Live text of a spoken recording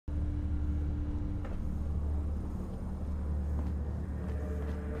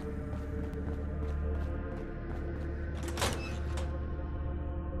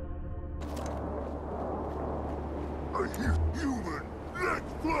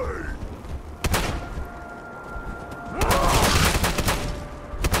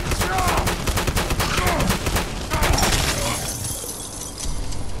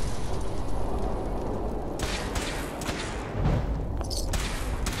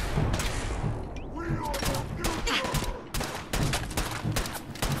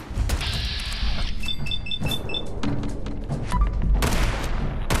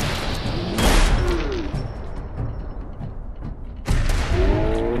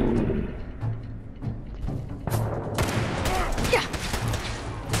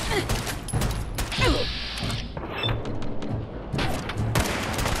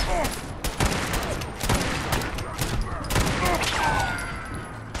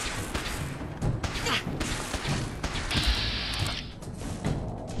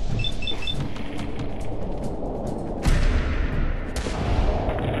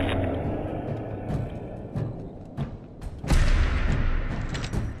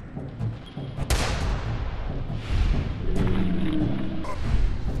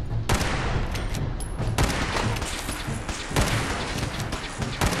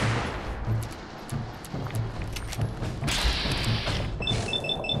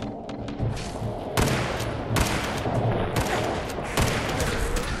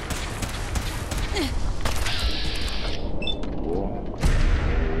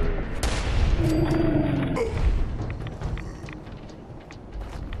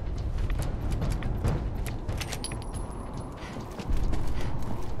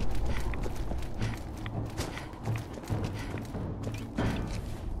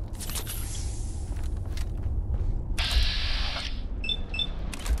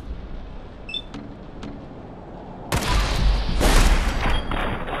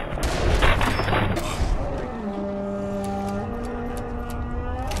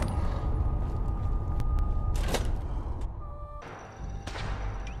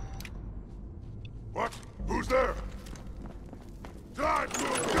there? Time to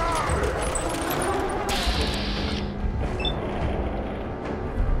die!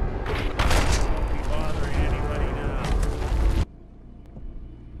 Won't be bothering anybody now.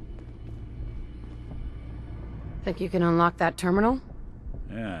 Think you can unlock that terminal?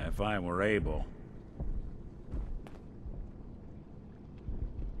 Yeah, if I were able.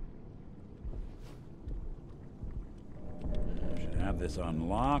 I should have this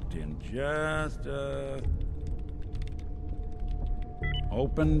unlocked in just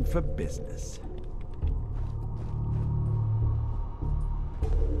open for business.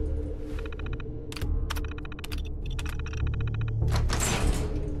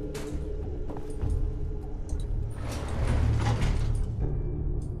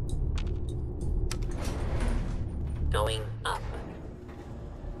 Going up.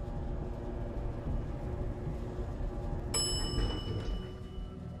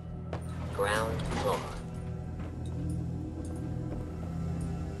 Ground floor.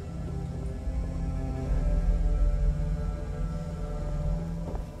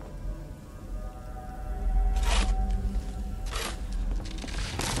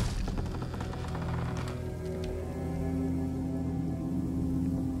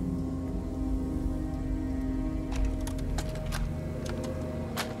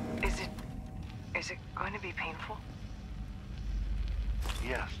 Is it going to be painful?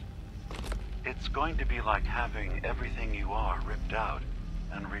 Yes. It's going to be like having everything you are ripped out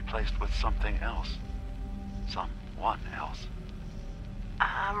and replaced with something else. Someone else.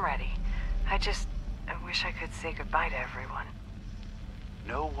 I'm ready. I wish I could say goodbye to everyone.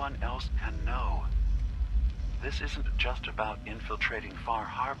 No one else can know. This isn't just about infiltrating Far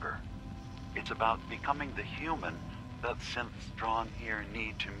Harbor. It's about becoming the human that synths drawn here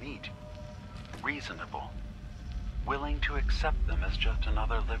need to meet. Reasonable. Willing to accept them as just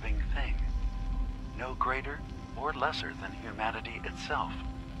another living thing. No greater or lesser than humanity itself.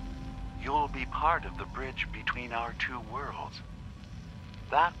 You'll be part of the bridge between our two worlds.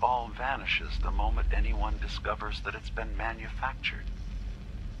 That all vanishes the moment anyone discovers that it's been manufactured.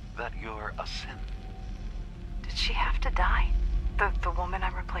 That you're a synth. Did she have to die? The woman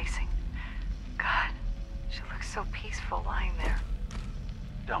I'm replacing? God, she looks so peaceful lying there.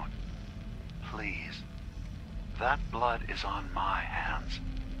 Don't. Please. That blood is on my hands,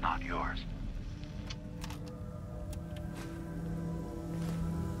 not yours.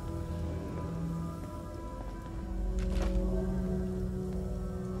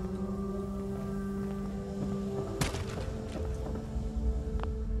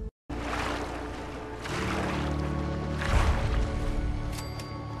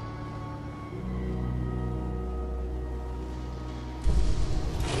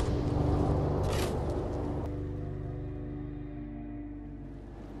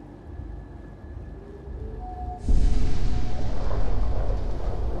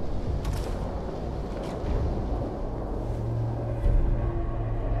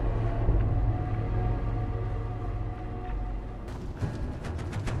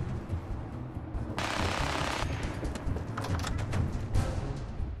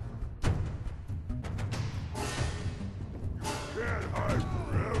 Can't hide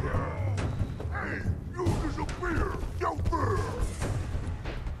forever. Hey, you disappear! Yo, bear!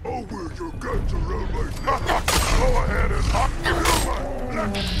 Oh, where's your guts around my neck? Go ahead and knock me over!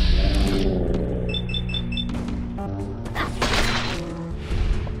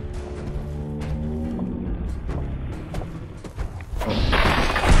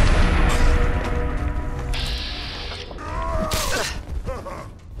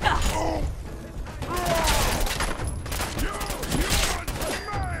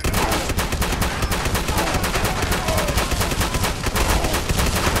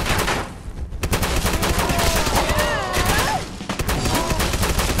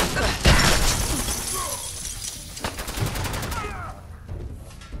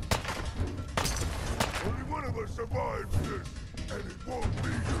 Only one of us survives this, and it won't be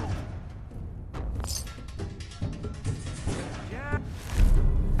you.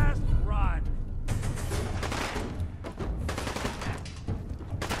 Just run.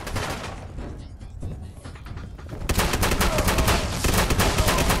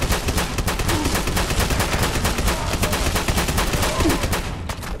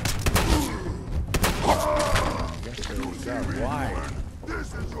 Guess it was that wide.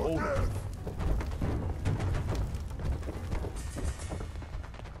 This is your death.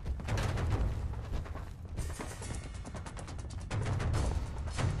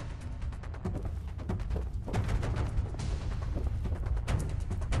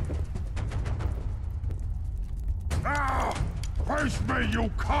 Ah! Face me,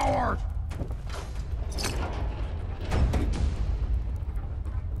 you coward!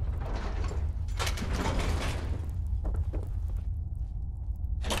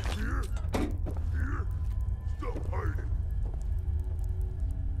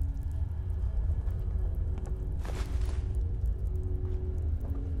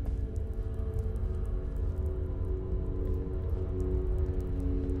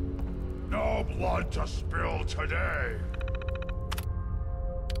 blood to spill today.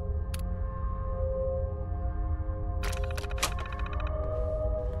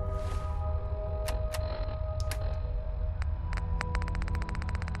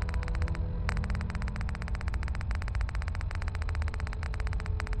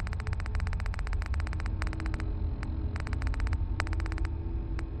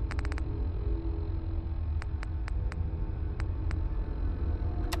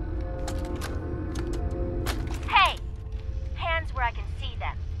 Hey! Hands where I can see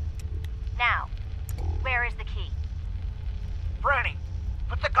them. Now, where is the key? Franny,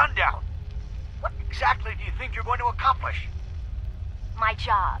 put the gun down. What exactly do you think you're going to accomplish? My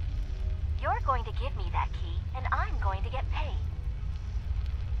job. You're going to give me that key, and I'm going to get paid.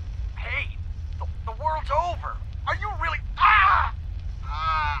 Hey, the world's over. Are you really... Ah!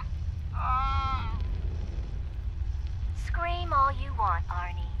 Ah! Ah! Scream all you want,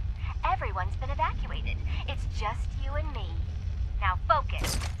 Arnie. Everyone's been evacuated. It's just you and me. Now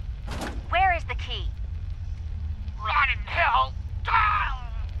focus. Where is the key? Rot in hell! Ah!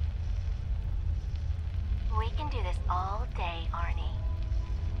 We can do this all day, Arnie.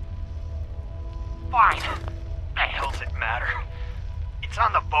 Fine. The hell's it matter? It's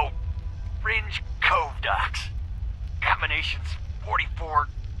on the boat. Fringe Cove docks. Combinations 44,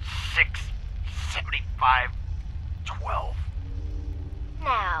 6, 75, 12.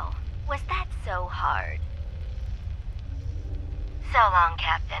 Now, was that so hard? So long,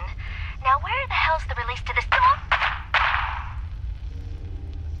 Captain. Now where the hell's the release to the storm?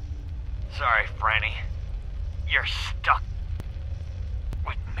 Sorry, Franny. You're stuck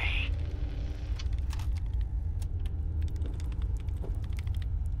with me.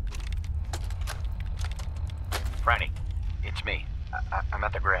 Franny, it's me. I'm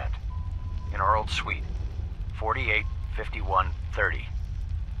at the Grand. In our old suite. 485130.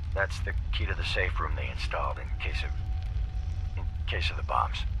 That's the key to the safe room they installed in case of the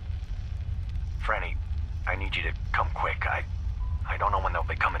bombs. Franny, I need you to come quick. I don't know when they'll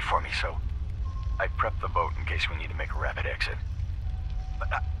be coming for me, so I prepped the boat in case we need to make a rapid exit. But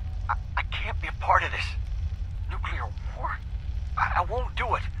I can't be a part of this. Nuclear war? I won't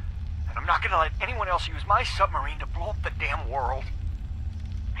do it. And I'm not gonna let anyone else use my submarine to blow up the damn world.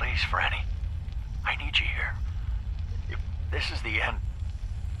 Please, Franny. I need you here. If this is the end,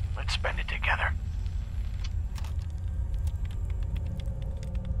 let's spend it together.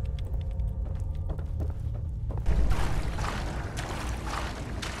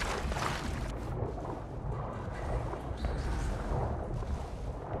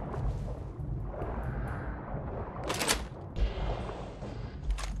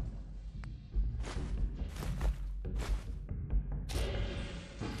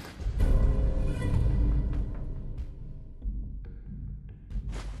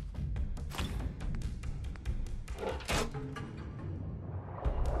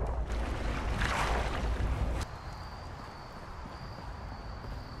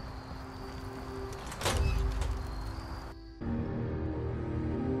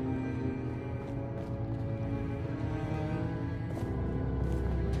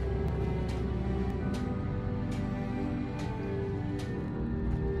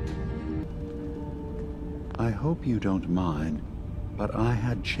 I hope you don't mind, but I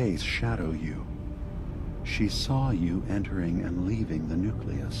had Chase shadow you. She saw you entering and leaving the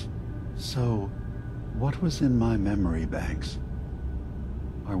nucleus. So, what was in my memory banks?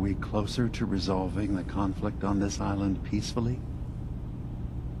 Are we closer to resolving the conflict on this island peacefully?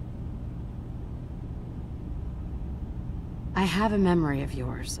 I have a memory of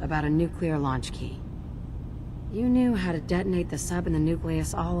yours about a nuclear launch key. You knew how to detonate the sub in the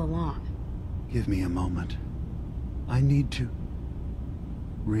nucleus all along. Give me a moment. I need to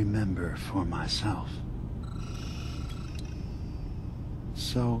remember for myself.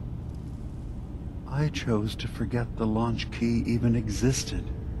 So, I chose to forget the launch key even existed.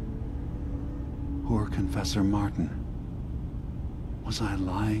 Poor Confessor Martin. Was I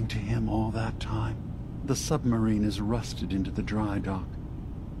lying to him all that time? The submarine is rusted into the dry dock.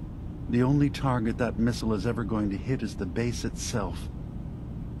 The only target that missile is ever going to hit is the base itself.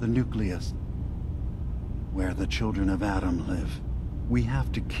 The nucleus. Where the children of Adam live. We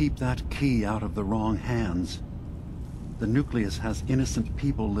have to keep that key out of the wrong hands. The nucleus has innocent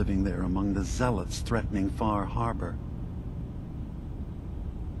people living there among the zealots threatening Far Harbor.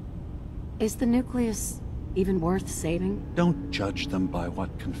 Is the nucleus even worth saving? Don't judge them by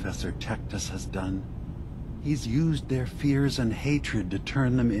what Confessor Tectus has done. He's used their fears and hatred to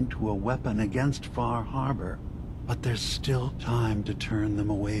turn them into a weapon against Far Harbor. But there's still time to turn them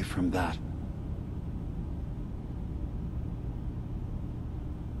away from that.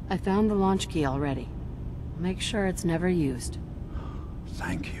 I found the launch key already. Make sure it's never used.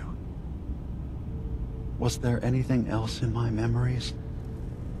 Thank you. Was there anything else in my memories?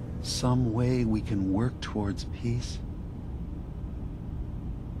 Some way we can work towards peace?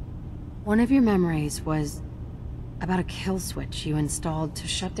 One of your memories was about a kill switch you installed to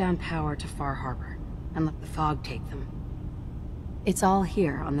shut down power to Far Harbor and let the fog take them. It's all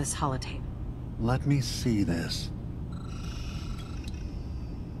here on this holotape. Let me see this.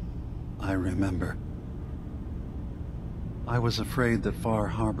 I remember. I was afraid that Far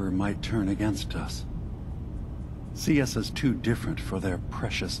Harbor might turn against us. See us as too different for their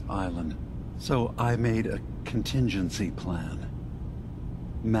precious island. So I made a contingency plan.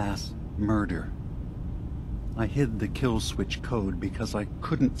 Mass murder. I hid the kill switch code because I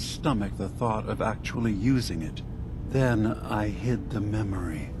couldn't stomach the thought of actually using it. Then I hid the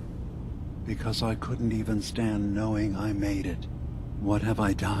memory because I couldn't even stand knowing I made it. What have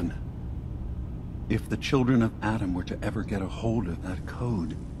I done? If the children of Atom were to ever get a hold of that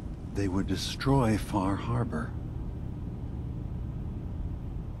code, they would destroy Far Harbor.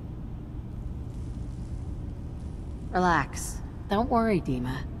 Relax. Don't worry,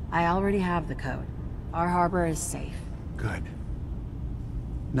 Dima. I already have the code. Far Harbor is safe. Good.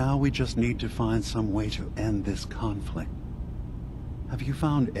 Now we just need to find some way to end this conflict. Have you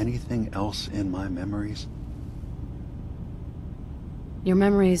found anything else in my memories? Your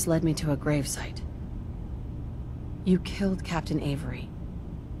memories led me to a gravesite. You killed Captain Avery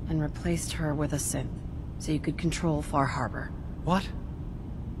and replaced her with a synth so you could control Far Harbor. What?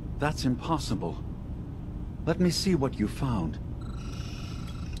 That's impossible. Let me see what you found.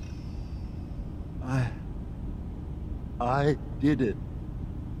 I did it.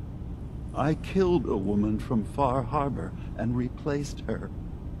 I killed a woman from Far Harbor and replaced her.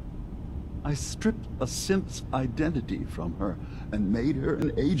 I stripped a synth's identity from her and made her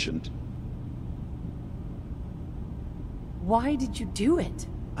an agent. Why did you do it?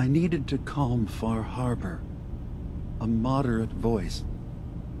 I needed to calm Far Harbor. A moderate voice.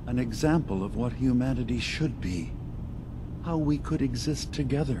 An example of what humanity should be. How we could exist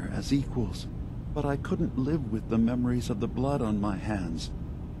together as equals. But I couldn't live with the memories of the blood on my hands.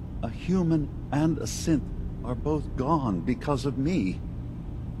 A human and a synth are both gone because of me.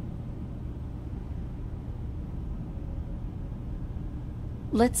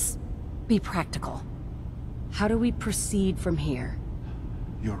 Let's be practical. How do we proceed from here?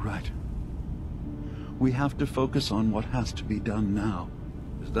 You're right. We have to focus on what has to be done now.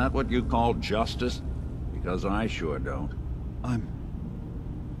 Is that what you call justice? Because I sure don't. I'm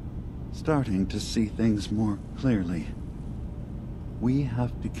starting to see things more clearly. We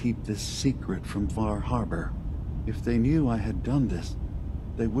have to keep this secret from Far Harbor. If they knew I had done this,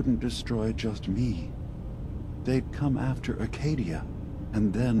 they wouldn't destroy just me. They'd come after Acadia,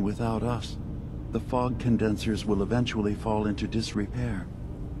 and then without us, the fog condensers will eventually fall into disrepair.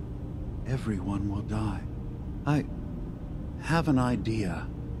 Everyone will die. I have an idea.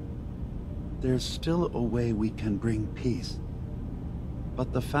 There's still a way we can bring peace.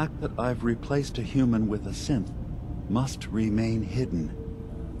 But the fact that I've replaced a human with a synth must remain hidden.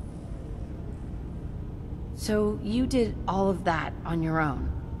 So you did all of that on your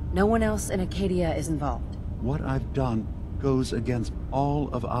own? No one else in Acadia is involved? What I've done goes against all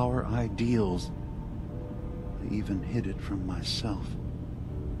of our ideals. I even hid it from myself.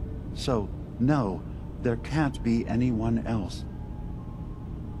 So, no, there can't be anyone else.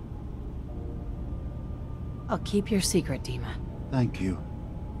 I'll keep your secret, Dima. Thank you.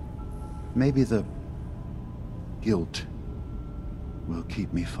 Maybe the guilt will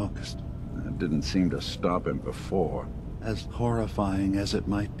keep me focused. That didn't seem to stop him before. As horrifying as it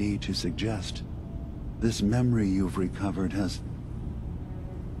might be to suggest, this memory you've recovered has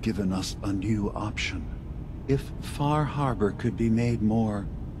given us a new option. If Far Harbor could be made more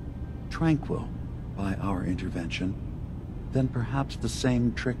tranquil by our intervention, then perhaps the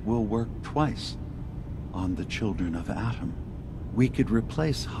same trick will work twice on the children of Atom. We could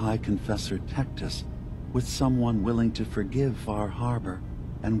replace High Confessor Tectus with someone willing to forgive Far Harbor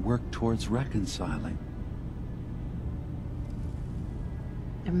and work towards reconciling.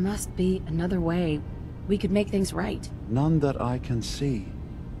 There must be another way we could make things right. None that I can see.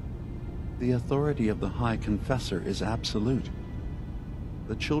 The authority of the High Confessor is absolute.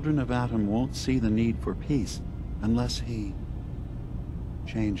 The children of Atom won't see the need for peace unless he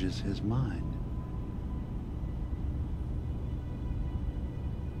changes his mind.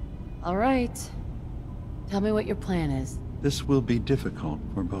 All right. Tell me what your plan is. This will be difficult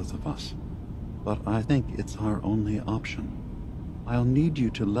for both of us, but I think it's our only option. I'll need you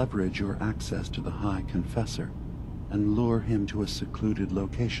to leverage your access to the High Confessor and lure him to a secluded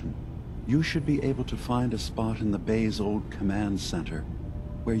location. You should be able to find a spot in the bay's old command center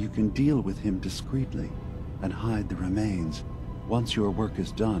where you can deal with him discreetly and hide the remains. Once your work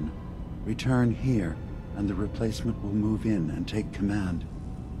is done, return here and the replacement will move in and take command.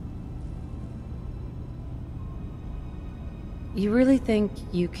 You really think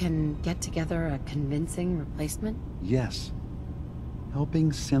you can get together a convincing replacement? Yes.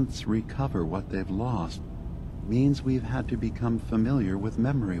 Helping synths recover what they've lost means we've had to become familiar with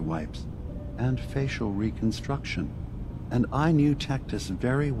memory wipes and facial reconstruction. And I knew Tectus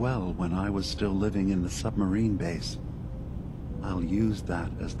very well when I was still living in the submarine base. I'll use that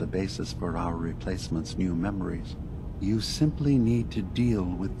as the basis for our replacement's new memories. You simply need to deal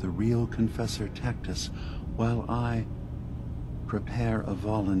with the real Confessor Tectus while I prepare a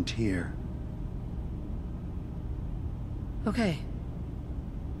volunteer. Okay.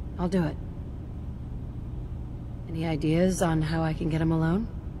 I'll do it. Any ideas on how I can get him alone?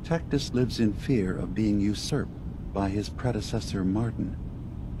 Tectus lives in fear of being usurped by his predecessor Martin.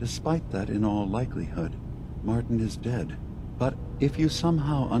 Despite that, in all likelihood, Martin is dead. But if you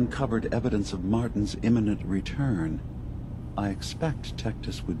somehow uncovered evidence of Martin's imminent return, I expect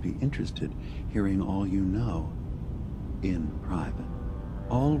Tectus would be interested hearing all you know, in private.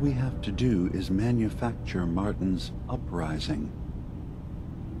 All we have to do is manufacture Martin's uprising.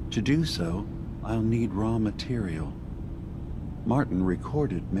 To do so, I'll need raw material. Martin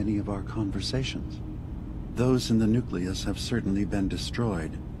recorded many of our conversations. Those in the nucleus have certainly been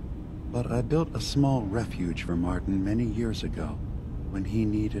destroyed, but I built a small refuge for Martin many years ago when he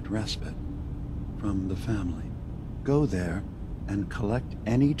needed respite from the family. Go there and collect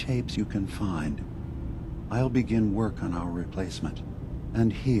any tapes you can find. I'll begin work on our replacement.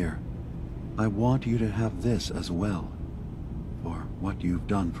 And here, I want you to have this as well, for what you've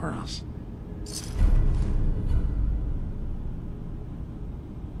done for us.